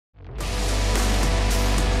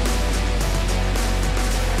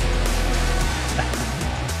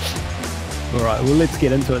right, well, let's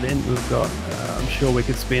get into it then. We've got, I'm sure we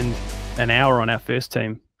could spend an hour on our first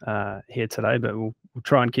team here today, but we'll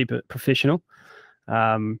try and keep it professional.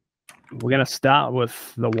 We're going to start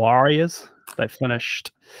with the Warriors. They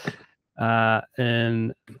finished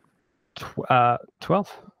in 12th.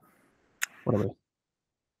 What are we?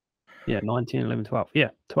 Yeah, 9, 10, 11, 12. Yeah,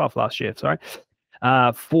 12th last year, sorry.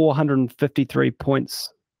 453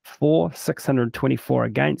 points for, 624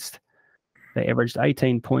 against. They averaged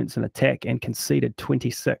 18 points in attack and conceded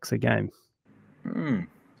 26 a game.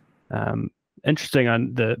 Interesting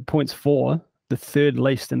on the points for, the third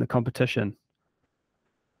least in the competition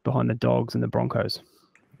behind the Dogs and the Broncos.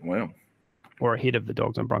 Wow. Or ahead of the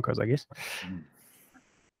Dogs and Broncos, I guess.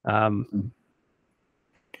 They've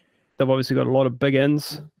obviously got a lot of big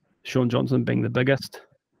ins. Sean Johnson being the biggest.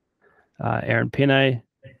 Aaron Penne,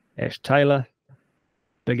 Ash Taylor.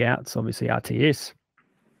 Big outs, obviously RTS.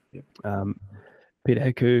 Peter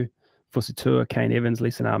Hiku, Fusitua, Kane Evans,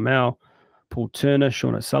 Lisa Armel, Paul Turner,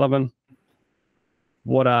 Sean O'Sullivan.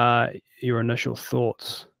 What are your initial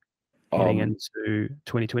thoughts heading into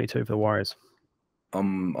 2022 for the Warriors? I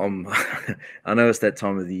know it's that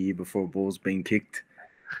time of the year before a ball's being kicked.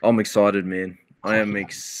 I'm excited, man. I am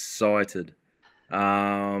excited.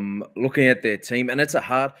 Looking at their team, and it's a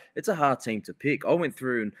hard team to pick. I went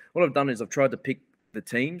through, and what I've done is I've tried to pick the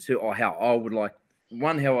teams how I would like,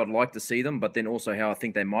 how I'd like to see them, but then also how I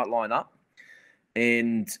think they might line up.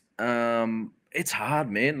 And it's hard,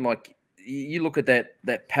 man. Like, you look at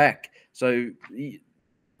that pack. So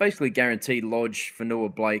basically guaranteed Lodge, Fanua,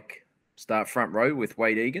 Blake start front row with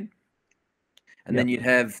Wade Egan. And then you'd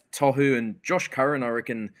have Tohu and Josh Curran. I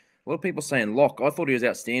reckon a lot of people saying lock. I thought he was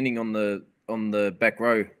outstanding on the back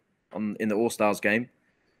row in the All-Stars game.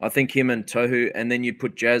 I think him and Tohu, and then you'd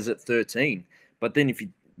put Jazz at 13. But then if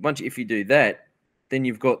you do that, then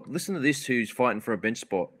you've got, listen to this, who's fighting for a bench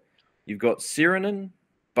spot. You've got Sirenen,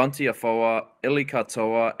 Bunty Afoa, Eli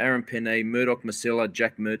Katoa, Aaron Penne, Murdoch Masila,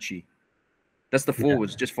 Jack Murchie. That's the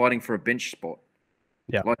forwards just fighting for a bench spot.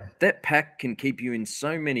 Yeah. Like, that pack can keep you in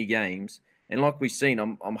so many games. And like we've seen,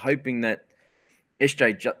 I'm hoping that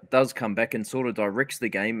SJ does come back and sort of directs the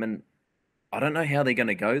game. And I don't know how they're going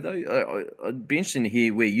to go, though. I'd be interested to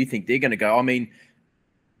hear where you think they're going to go. I mean,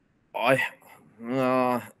 I'm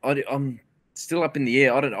still up in the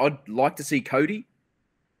air. I'd like to see Cody.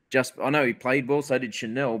 I know he played well, so did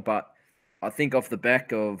Chanel, but I think off the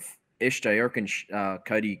back of SJ, I reckon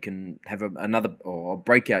Cody can have another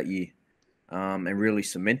breakout year and really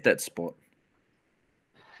cement that spot.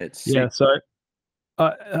 So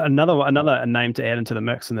another name to add into the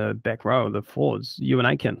mix in the back row of the forwards, Ewan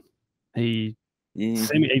Aiken. He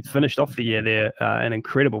finished off the year there in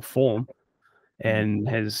incredible form and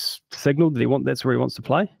has signaled that that's where he wants to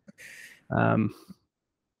play.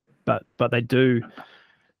 But they do.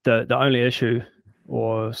 The only issue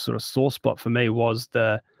or sort of sore spot for me was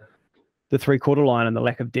the 3/4 line and the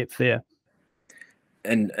lack of depth there.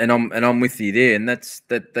 And I'm with you there, and that's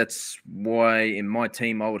why in my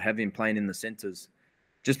team I would have him playing in the centres,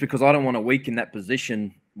 just because I don't want to weaken that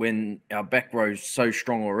position when our back row is so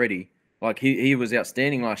strong already. Like, he was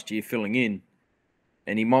outstanding last year filling in,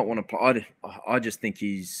 and he might want to play. I just think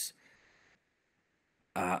he's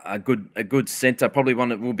a good centre, probably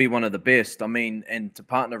will be one of the best. I mean, and to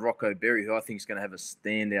partner Rocco Berry, who I think is going to have a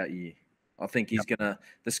standout year. I think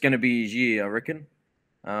that's going to be his year, I reckon.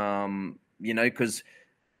 Because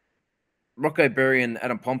Rocco Berry and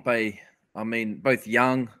Adam Pompey, I mean, both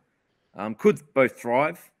young, could both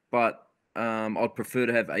thrive, but I'd prefer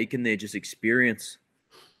to have Aiken there, just experience.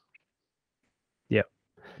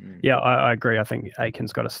 Yeah, I agree. I think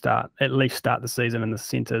Aiken's got to at least start the season in the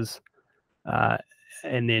centres.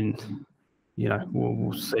 And then,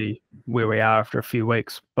 we'll see where we are after a few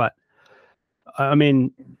weeks. But, I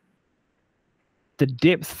mean, the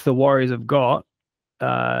depth the Warriors have got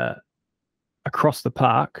across the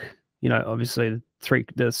park, obviously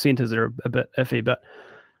the centres are a bit iffy, but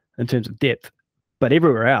in terms of depth. But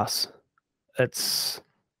everywhere else, if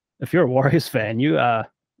you're a Warriors fan, you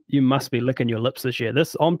must be licking your lips this year.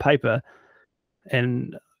 This on paper,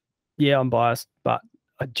 and yeah, I'm biased, but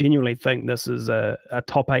I genuinely think this is a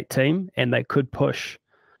top 8 team, and they could push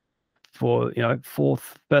for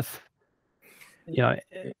 4th, 5th.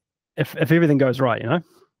 If everything goes right,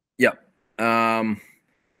 Yeah.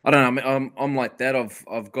 I don't know. I'm like that.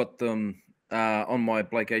 I've got them on my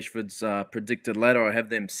Blake Ayshford's predicted ladder. I have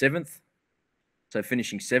them 7th, so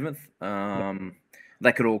finishing 7th.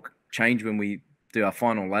 That could all change when we do our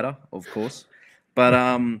final ladder, of course. But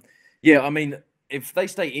yeah, I mean, if they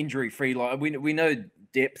stay injury free, like we know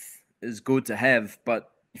depth is good to have,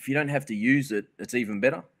 but if you don't have to use it, it's even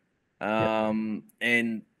better.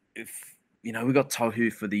 And if we got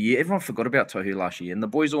Tohu for the year. Everyone forgot about Tohu last year, and the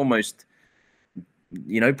boys almost,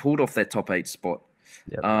 pulled off that top 8 spot.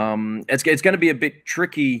 Yep. It's going to be a bit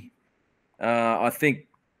tricky, I think,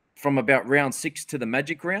 from about round 6 to the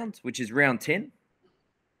Magic round, which is round 10.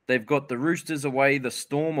 They've got the Roosters away, the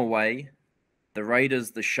Storm away, the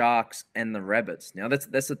Raiders, the Sharks, and the Rabbits. Now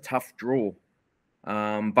that's a tough draw,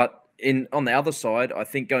 but on the other side, I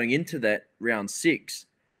think going into that round 6,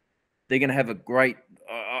 they're going to have a great,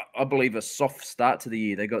 I believe, a soft start to the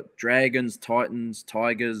year. They got Dragons, Titans,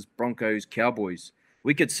 Tigers, Broncos, Cowboys.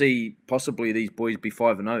 We could see possibly these boys be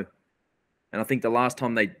 5-0. And I think the last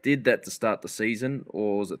time they did that to start the season,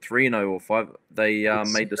 or was it 3-0 or 5? They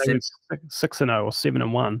made the semis. 6-0 or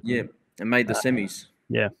 7-1. Yeah, and made the semis.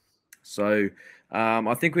 Yeah. So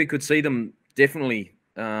I think we could see them definitely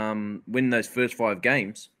win those first 5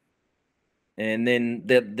 games. And then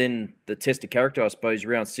the test of character, I suppose,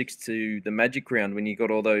 round 6 to the Magic round, when you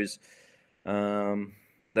got all those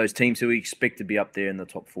teams who we expect to be up there in the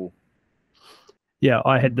top 4. Yeah,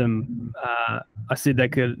 I had them. I said they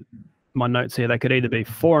could. My notes here, they could either be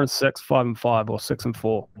 4-6, 5-5, or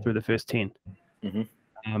 6-4 through the first 10.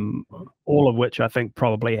 Mm-hmm. All of which I think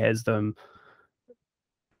probably has them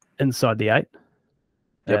inside the 8,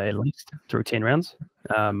 at least through 10 rounds.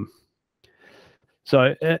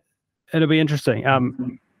 So it'll be interesting.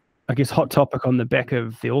 I guess hot topic on the back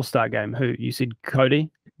of the All-Star game. Who you said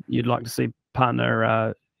Cody? You'd like to see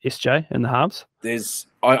partner SJ in the halves?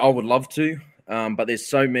 I would love to, but there's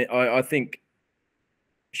so many. I think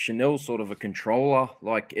Chanel's sort of a controller,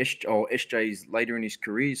 like SJ's later in his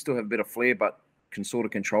career. He still have a bit of flair, but can sort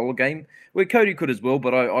of control a game. Where Cody could as well,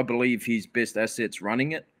 but I believe his best asset's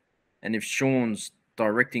running it. And if Sean's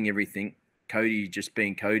directing everything, Cody just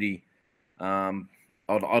being Cody,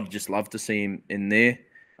 I'd just love to see him in there.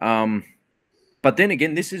 But then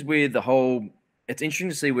again, this is where it's interesting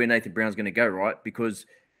to see where Nathan Brown's going to go, right? Because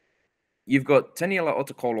you've got Taniela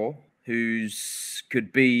Otakolo, who's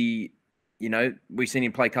could be, we've seen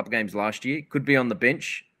him play a couple of games last year, could be on the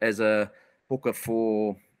bench as a hooker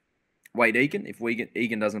for Wade Egan if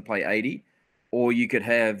Egan doesn't play 80. Or you could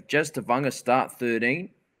have Jazz Tavanga start 13,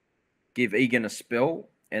 give Egan a spell,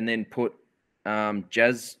 and then put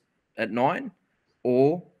Jazz at 9.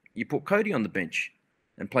 Or you put Cody on the bench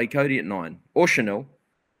and play Cody at 9, or Chanel.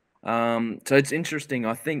 So it's interesting.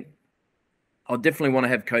 I think I'll definitely want to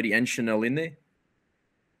have Cody and Chanel in there.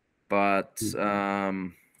 But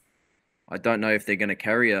I don't know if they're going to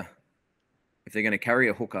carry a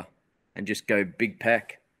hooker and just go big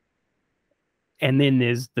pack. And then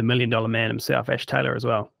there's the $1 million man himself, Ash Taylor, as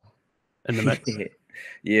well, in the mix.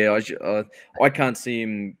 Yeah, I can't see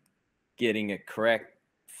him getting a crack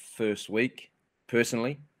first week,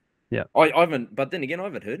 personally. Yeah, I haven't. But then again, I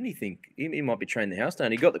haven't heard anything. He might be training the house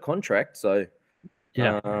down. He got the contract, so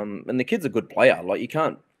yeah. And the kid's a good player. Like, you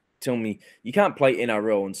can't tell me you can't play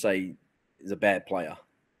NRL and say he's a bad player.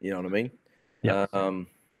 You know what I mean? Yeah.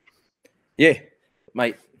 Yeah,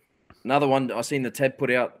 mate. Another one I seen the tab put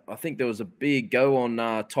out. I think there was a big go on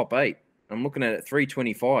top 8. I'm looking at it,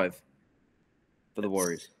 325 for the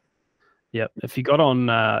Warriors. Yep. If you got on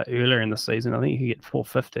earlier in the season, I think you could get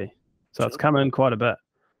 450. So it's come in quite a bit.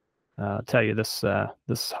 I'll tell you, this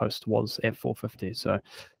host was at 450. So I'm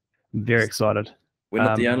very excited. We're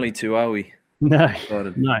not the only two, are we? No.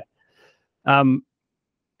 Excited. No.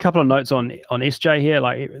 Couple of notes on SJ here.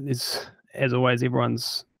 Like, as always, everyone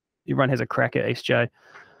has a crack at SJ.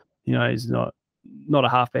 He's not a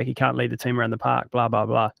halfback. He can't lead the team around the park. Blah blah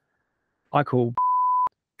blah. I call.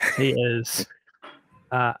 He is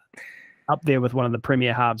up there with one of the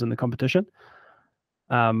premier halves in the competition.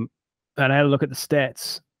 And I had a look at the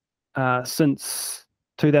stats since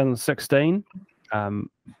 2016,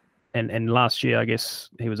 and last year I guess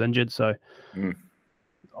he was injured, so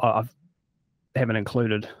I haven't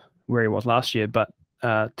included where he was last year. But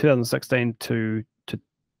 2016 to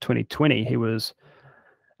 2020, he was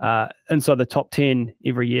inside the top 10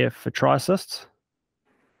 every year for try assists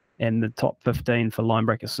and the top 15 for line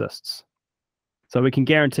break assists. So we can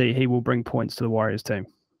guarantee he will bring points to the Warriors team.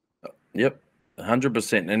 Yep,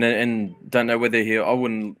 100%. And don't know whether I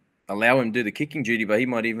wouldn't allow him to do the kicking duty, but he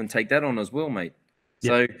might even take that on as well, mate.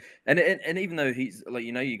 So, and even though he's like,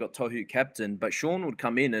 you got Tohu captain, but Sean would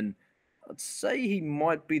come in, and I'd say he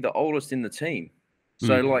might be the oldest in the team.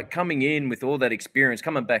 So like, coming in with all that experience,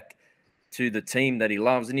 coming back to the team that he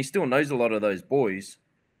loves, and he still knows a lot of those boys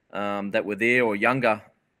that were there or younger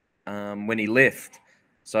when he left.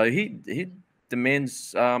 So he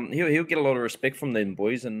demands he'll get a lot of respect from them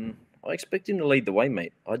boys, and I expect him to lead the way,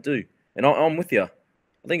 mate. I do, and I'm with you.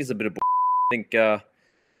 I think it's a bit of I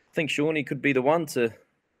think Shawnee could be the one to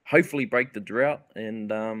hopefully break the drought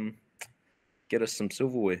and get us some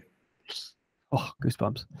silverware. Oh,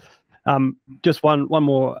 goosebumps. Just one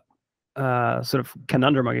more sort of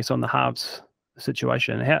conundrum, I guess, on the halves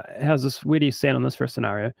situation. How's this? Where do you stand on this first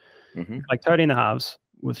scenario? Mm-hmm. Like Cody in the halves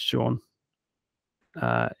with Sean.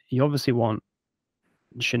 You obviously want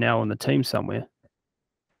Chanel in the team somewhere.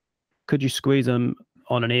 Could you squeeze him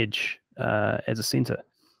on an edge as a centre?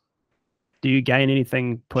 Do you gain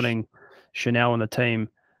anything putting Chanel in the team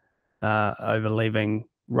over leaving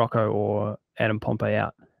Rocco or Adam Pompey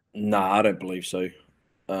out? Nah, I don't believe so.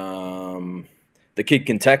 The kid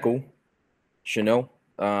can tackle, Chanel.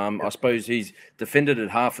 I suppose he's defended at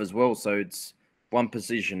half as well, so it's one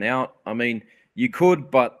position out. I mean, you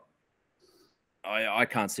could, but I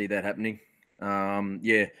can't see that happening.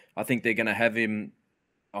 Yeah, I think they're going to have him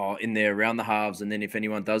in there around the halves, and then if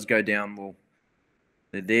anyone does go down, well,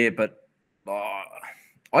 they're there. But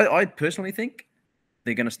I personally think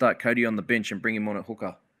they're going to start Cody on the bench and bring him on at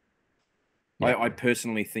hooker. Yeah. I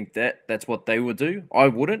personally think that's what they would do. I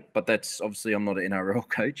wouldn't, but that's obviously I'm not an NRL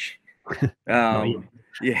coach. Not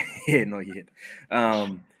yet. Yeah, not yet.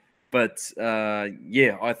 But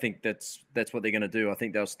I think that's what they're going to do. I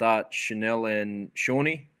think they'll start Chanel and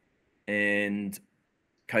Shawnee, and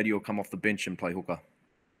Cody will come off the bench and play hooker.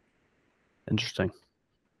 Interesting.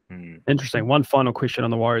 Interesting. One final question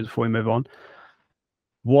on the Warriors before we move on.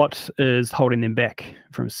 What is holding them back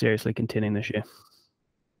from seriously contending this year?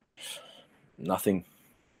 Nothing.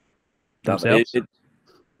 Themselves?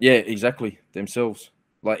 Yeah, exactly. Themselves.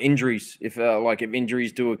 Like injuries. If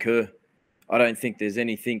injuries do occur, I don't think there's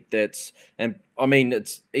anything that's. And I mean,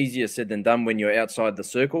 it's easier said than done when you're outside the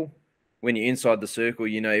circle. When you're inside the circle,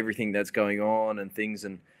 you know everything that's going on and things.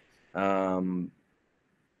 And I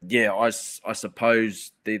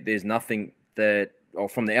suppose there's nothing that, or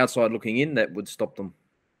from the outside looking in, that would stop them.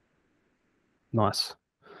 Nice.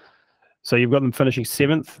 So you've got them finishing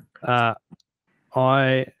 7th.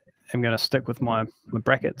 I am going to stick with my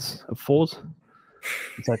brackets of 4s.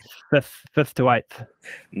 So 5th to 8th.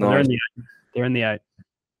 Nice. They're in the 8.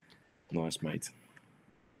 Nice, mate.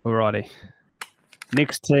 Alrighty.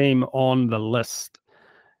 Next team on the list.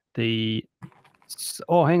 Hang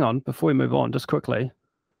on. Before we move on, just quickly,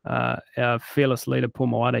 our fearless leader, Paul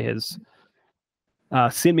Moate, has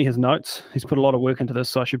sent me his notes. He's put a lot of work into this,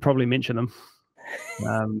 so I should probably mention them.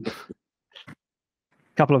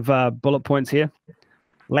 Couple of bullet points here.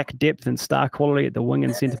 Lack depth and star quality at the wing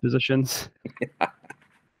and centre positions.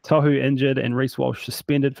 Tohu injured and Reece Walsh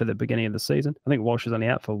suspended for the beginning of the season. I think Walsh is only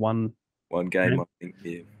out for one game, I think,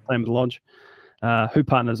 yeah. Same as Lodge. Who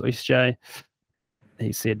partners Eastjay?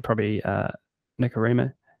 He said probably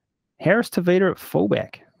Nicarima. Harris Tavita at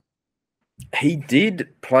fullback. He did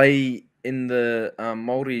play in the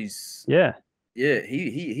Māoris. Yeah. Yeah,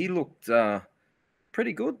 he looked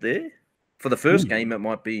pretty good there. For the first game, it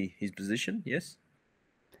might be his position, yes.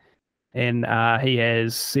 And he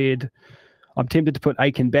has said, I'm tempted to put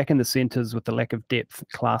Aiken back in the centres with the lack of depth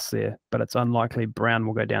class there, but it's unlikely Brown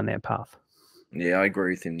will go down that path. Yeah, I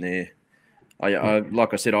agree with him there. I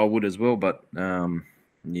like I said, I would as well, but I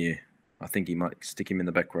think he might stick him in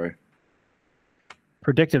the back row.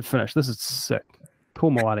 Predicted finish. This is sick. Paul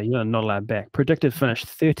Moate, you're not allowed back. Predicted finish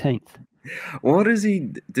 13th. Why does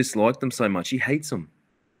he dislike them so much? He hates them.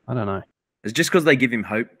 I don't know. It's just because they give him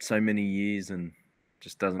hope so many years and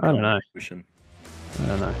just doesn't come to fruition. I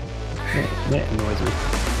don't know. That annoys me.